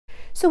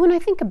So when I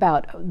think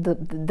about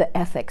the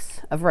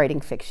ethics of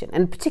writing fiction,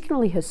 and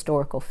particularly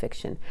historical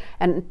fiction,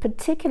 and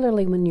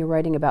particularly when you're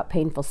writing about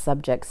painful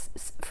subjects,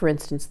 for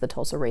instance, the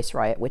Tulsa Race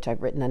Riot, which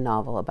I've written a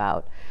novel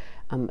about,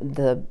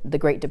 the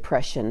Great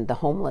Depression, the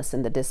homeless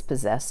and the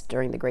dispossessed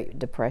during the Great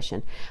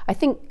Depression, I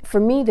think for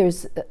me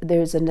there's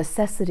a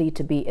necessity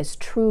to be as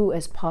true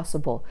as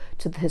possible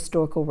to the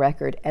historical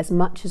record as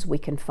much as we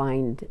can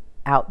find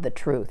out the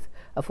truth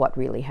of what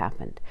really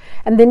happened.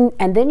 And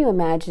then you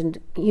imagined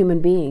human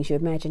beings, you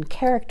imagine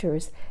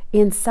characters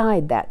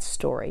inside that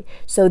story.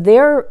 So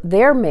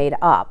they're made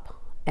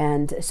up,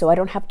 and so I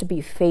don't have to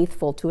be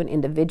faithful to an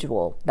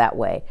individual that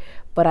way,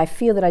 but I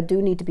feel that I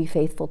do need to be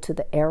faithful to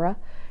the era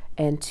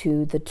and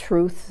to the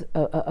truth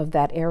of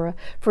that era.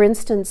 For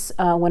instance,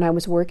 when I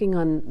was working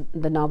on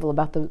the novel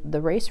about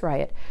the race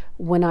riot,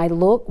 when I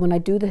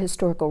do the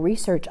historical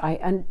research,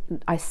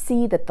 I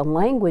see that the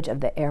language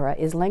of the era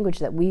is language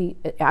that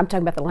I'm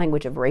talking about the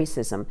language of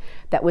racism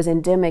that was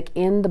endemic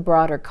in the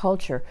broader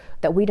culture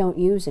that we don't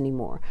use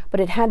anymore.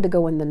 But it had to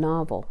go in the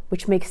novel,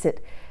 which makes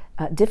it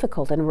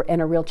difficult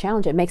and a real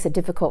challenge. It makes it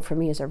difficult for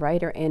me as a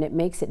writer, and it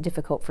makes it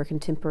difficult for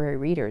contemporary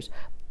readers.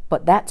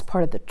 But that's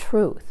part of the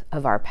truth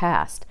of our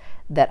past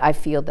that I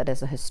feel that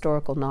as a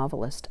historical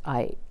novelist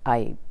I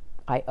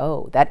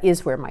owe. That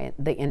is where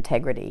the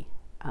integrity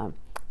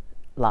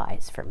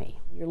lies for me.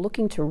 You're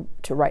looking to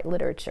write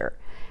literature.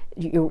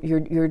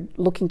 You're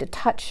looking to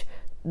touch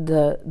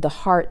the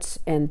hearts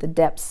and the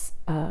depths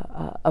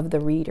of the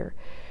reader.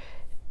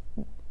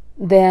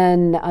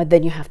 Then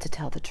you have to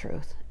tell the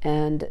truth.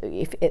 And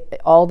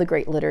all the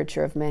great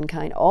literature of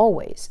mankind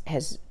always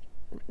has,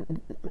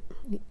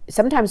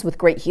 sometimes with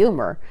great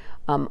humor,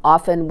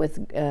 often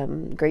with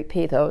great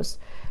pathos,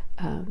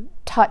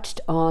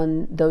 touched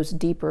on those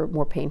deeper,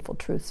 more painful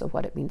truths of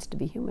what it means to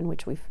be human,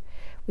 which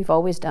we've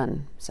always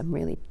done some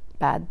really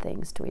bad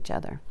things to each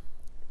other.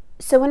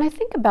 So when I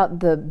think about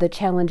the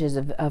challenges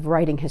of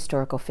writing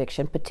historical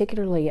fiction,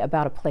 particularly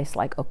about a place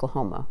like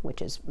Oklahoma,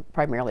 which is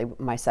primarily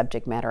my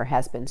subject matter,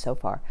 has been so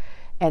far,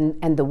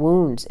 and the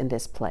wounds in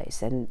this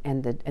place, and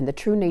the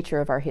true nature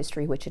of our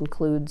history, which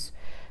includes,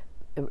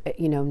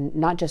 you know,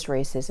 not just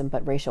racism,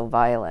 but racial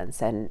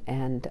violence and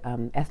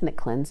ethnic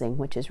cleansing,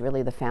 which is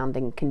really the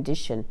founding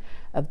condition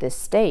of this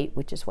state,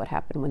 which is what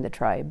happened when the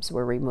tribes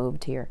were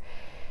removed here.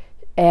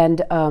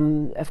 And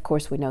of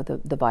course, we know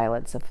the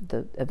violence of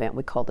the event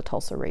we call the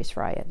Tulsa Race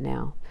Riot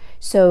now.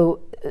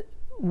 So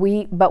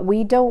we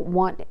don't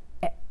want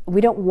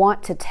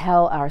to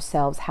tell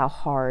ourselves how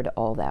hard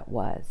all that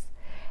was,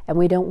 and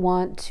we don't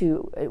want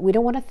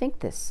to think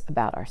this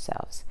about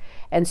ourselves.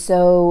 And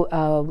so,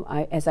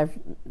 as I've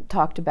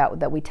talked about,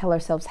 that we tell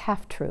ourselves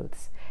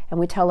half-truths, and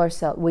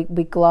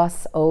we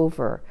gloss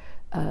over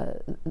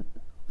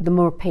the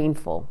more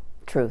painful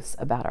truths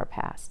about our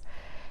past.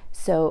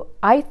 So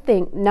I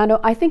think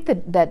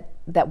that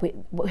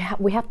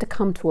we have to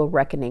come to a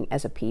reckoning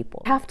as a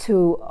people. We have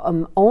to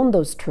own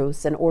those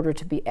truths in order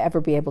to ever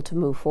be able to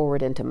move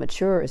forward and to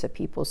mature as a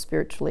people,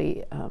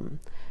 spiritually,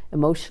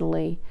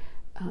 emotionally,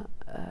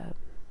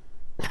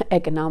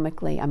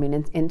 economically. I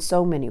mean, in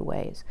so many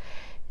ways.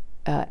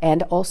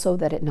 And also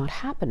that it not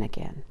happen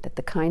again, that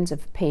the kinds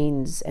of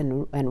pains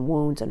and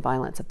wounds and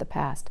violence of the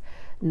past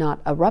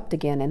not erupt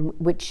again, and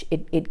which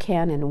it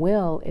can and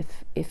will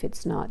if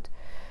it's not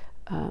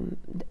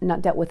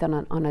dealt with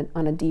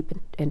on a deep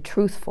and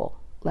truthful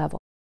level.